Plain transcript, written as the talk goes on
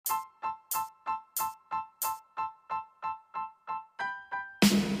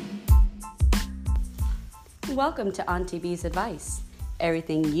Welcome to Auntie B's Advice,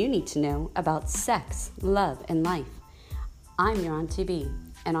 everything you need to know about sex, love, and life. I'm your Auntie B,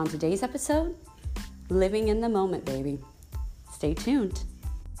 and on today's episode, living in the moment, baby. Stay tuned.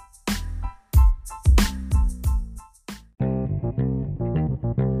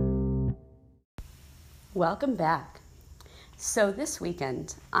 Welcome back. So this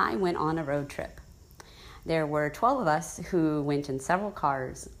weekend, I went on a road trip. There were 12 of us who went in several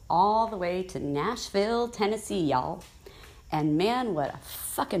cars all the way to Nashville, Tennessee, y'all. And man, what a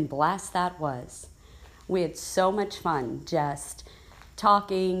fucking blast that was. We had so much fun just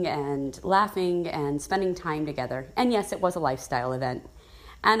talking and laughing and spending time together. And yes, it was a lifestyle event.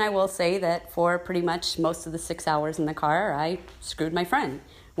 And I will say that for pretty much most of the 6 hours in the car, I screwed my friend,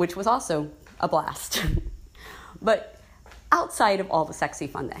 which was also a blast. But outside of all the sexy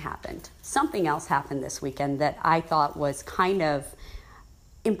fun that happened, something else happened this weekend that I thought was kind of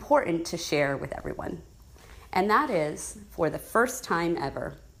important to share with everyone. And that is, for the first time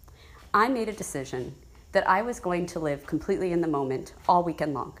ever, I made a decision that I was going to live completely in the moment all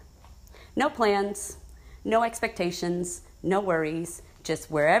weekend long. No plans, no expectations, no worries,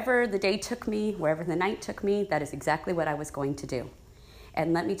 just wherever the day took me, wherever the night took me, that is exactly what I was going to do.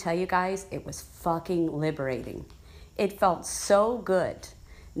 And let me tell you guys, it was fucking liberating. It felt so good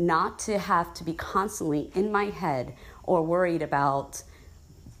not to have to be constantly in my head or worried about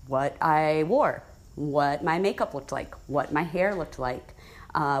what I wore, what my makeup looked like, what my hair looked like,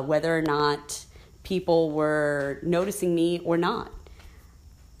 whether or not people were noticing me or not.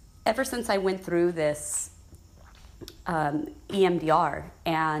 Ever since I went through this EMDR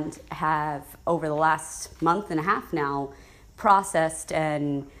and have, over the last month and a half now, processed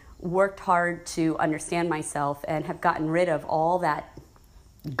and worked hard to understand myself and have gotten rid of all that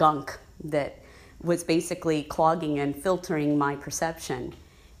gunk that was basically clogging and filtering my perception,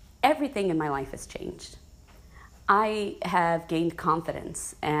 everything in my life has changed. I have gained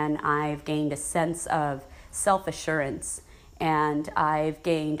confidence, and I've gained a sense of self-assurance, and I've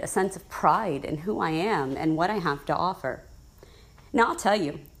gained a sense of pride in who I am and what I have to offer. Now, I'll tell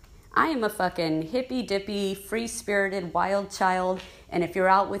you, I am a fucking hippy-dippy, free-spirited, wild child, and if you're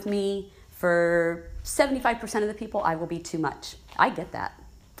out with me, for 75% of the people, I will be too much. I get that.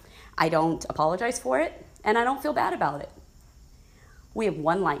 I don't apologize for it, and I don't feel bad about it. We have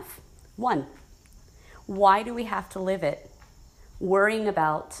one life. One. Why do we have to live it worrying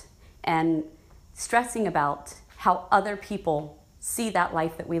about and stressing about how other people see that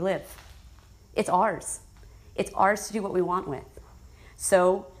life that we live? It's ours. It's ours to do what we want with.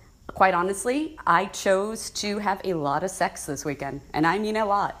 So, quite honestly, I chose to have a lot of sex this weekend, and I mean a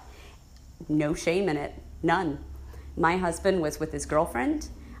lot. No shame in it, none. My husband was with his girlfriend.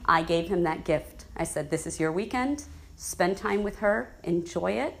 I gave him that gift. I said, this is your weekend. Spend time with her,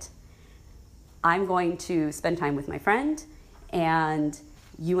 enjoy it. I'm going to spend time with my friend, and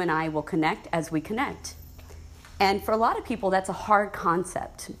you and I will connect as we connect. And for a lot of people, that's a hard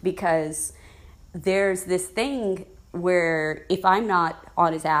concept because there's this thing where if I'm not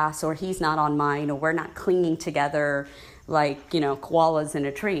on his ass or he's not on mine or we're not clinging together like, koalas in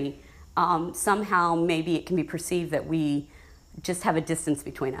a tree, somehow maybe it can be perceived that we just have a distance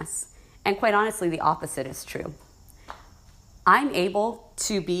between us. And quite honestly, the opposite is true. I'm able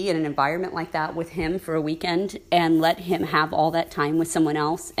to be in an environment like that with him for a weekend and let him have all that time with someone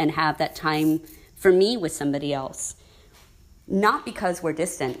else and have that time for me with somebody else. Not because we're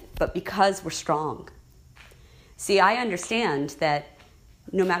distant, but because we're strong. See, I understand that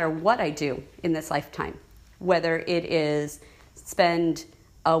no matter what I do in this lifetime, whether it is spend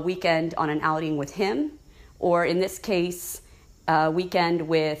a weekend on an outing with him, or in this case, a weekend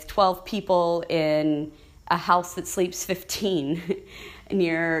with 12 people in a house that sleeps 15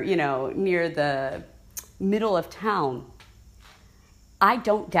 near the middle of town, I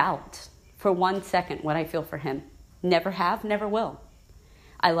don't doubt for 1 second what I feel for him. Never have, never will.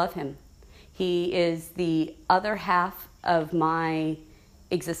 I love him. He is the other half of my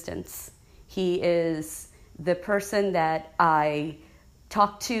existence. He is the person that I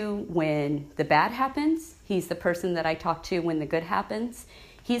talk to when the bad happens. He's the person that I talk to when the good happens.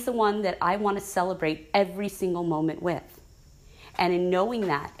 He's the one that I want to celebrate every single moment with. And in knowing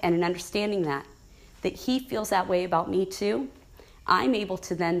that and in understanding that he feels that way about me too, I'm able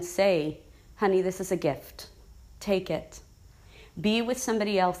to then say, honey, this is a gift. Take it. Be with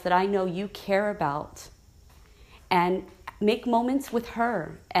somebody else that I know you care about and make moments with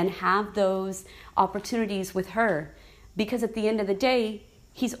her and have those opportunities with her, because at the end of the day,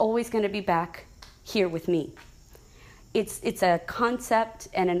 he's always going to be back here with me. It's a concept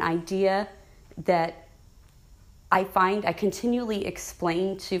and an idea that I find I continually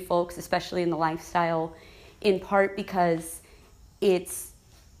explain to folks, especially in the lifestyle in part because it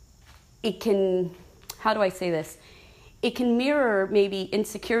can, how do I say this? It can mirror maybe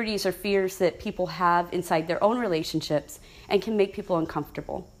insecurities or fears that people have inside their own relationships and can make people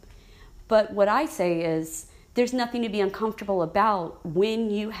uncomfortable. But what I say is there's nothing to be uncomfortable about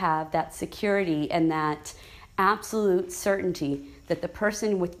when you have that security and that absolute certainty that the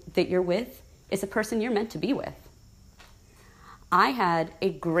person that you're with is the person you're meant to be with. I had a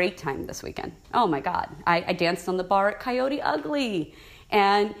great time this weekend. Oh my God. I danced on the bar at Coyote Ugly.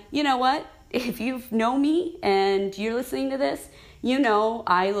 And you know what? If you know me and you're listening to this, you know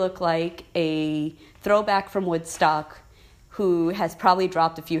I look like a throwback from Woodstock who has probably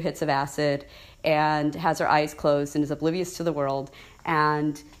dropped a few hits of acid and has her eyes closed and is oblivious to the world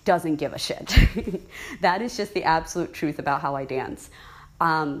and doesn't give a shit. That is just the absolute truth about how I dance.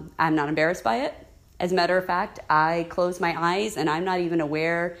 I'm not embarrassed by it. As a matter of fact, I close my eyes and I'm not even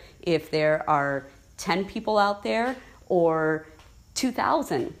aware if there are 10 people out there or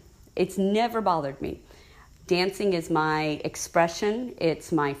 2,000. It's never bothered me. Dancing is my expression,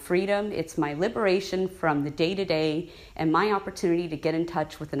 it's my freedom, it's my liberation from the day-to-day and my opportunity to get in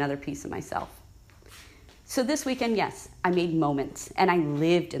touch with another piece of myself. So this weekend, yes, I made moments and I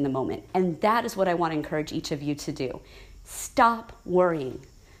lived in the moment. And that is what I want to encourage each of you to do. Stop worrying.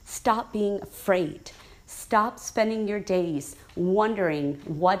 Stop being afraid. Stop spending your days wondering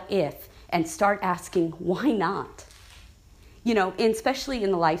what if and start asking why not. You know, especially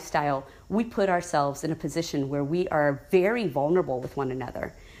in the lifestyle, we put ourselves in a position where we are very vulnerable with one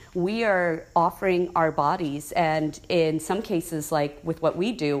another. We are offering our bodies and in some cases, like with what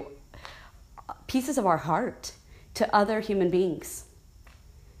we do, pieces of our heart to other human beings.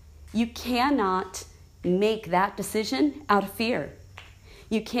 You cannot make that decision out of fear.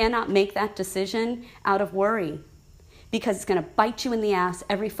 You cannot make that decision out of worry because it's going to bite you in the ass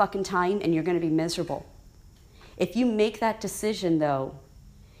every fucking time and you're going to be miserable. If you make that decision, though,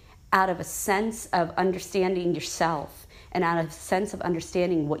 out of a sense of understanding yourself and out of a sense of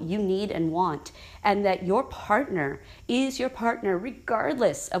understanding what you need and want, and that your partner is your partner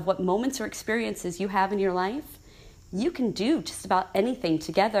regardless of what moments or experiences you have in your life, you can do just about anything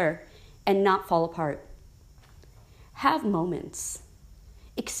together and not fall apart. Have moments.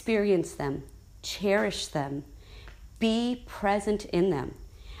 Experience them. Cherish them. Be present in them.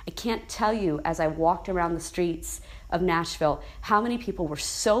 I can't tell you, as I walked around the streets of Nashville, how many people were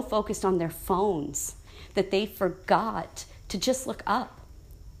so focused on their phones that they forgot to just look up.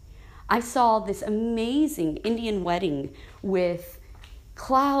 I saw this amazing Indian wedding with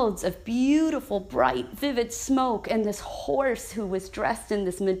clouds of beautiful, bright, vivid smoke and this horse who was dressed in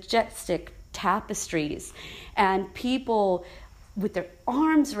this majestic tapestries and people with their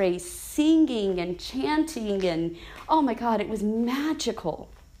arms raised singing and chanting and oh my God, it was magical.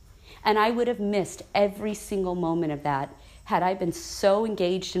 And I would have missed every single moment of that had I been so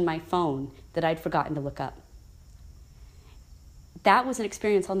engaged in my phone that I'd forgotten to look up. That was an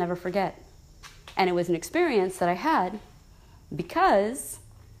experience I'll never forget. And it was an experience that I had because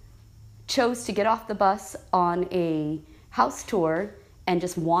I chose to get off the bus on a house tour and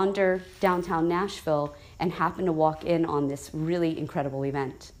just wander downtown Nashville and happen to walk in on this really incredible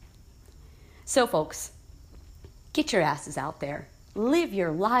event. So folks, get your asses out there. Live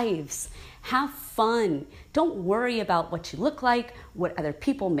your lives. Have fun. Don't worry about what you look like, what other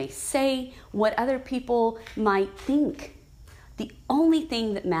people may say, what other people might think. The only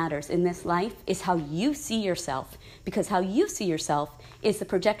thing that matters in this life is how you see yourself, because how you see yourself is the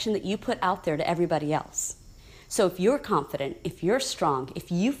projection that you put out there to everybody else. So if you're confident, if you're strong,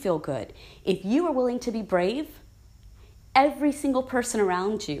 if you feel good, if you are willing to be brave, every single person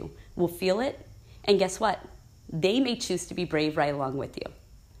around you will feel it. And guess what? They may choose to be brave right along with you.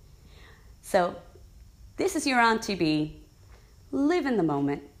 So this is your Auntie B. Live in the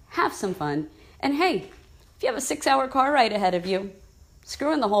moment. Have some fun. And hey, if you have a 6-hour car ride ahead of you,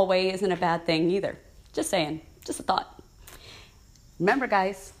 screwing the whole way isn't a bad thing either. Just saying. Just a thought. Remember,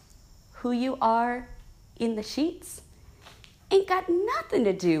 guys, who you are in the sheets ain't got nothing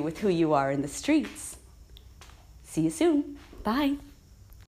to do with who you are in the streets. See you soon. Bye.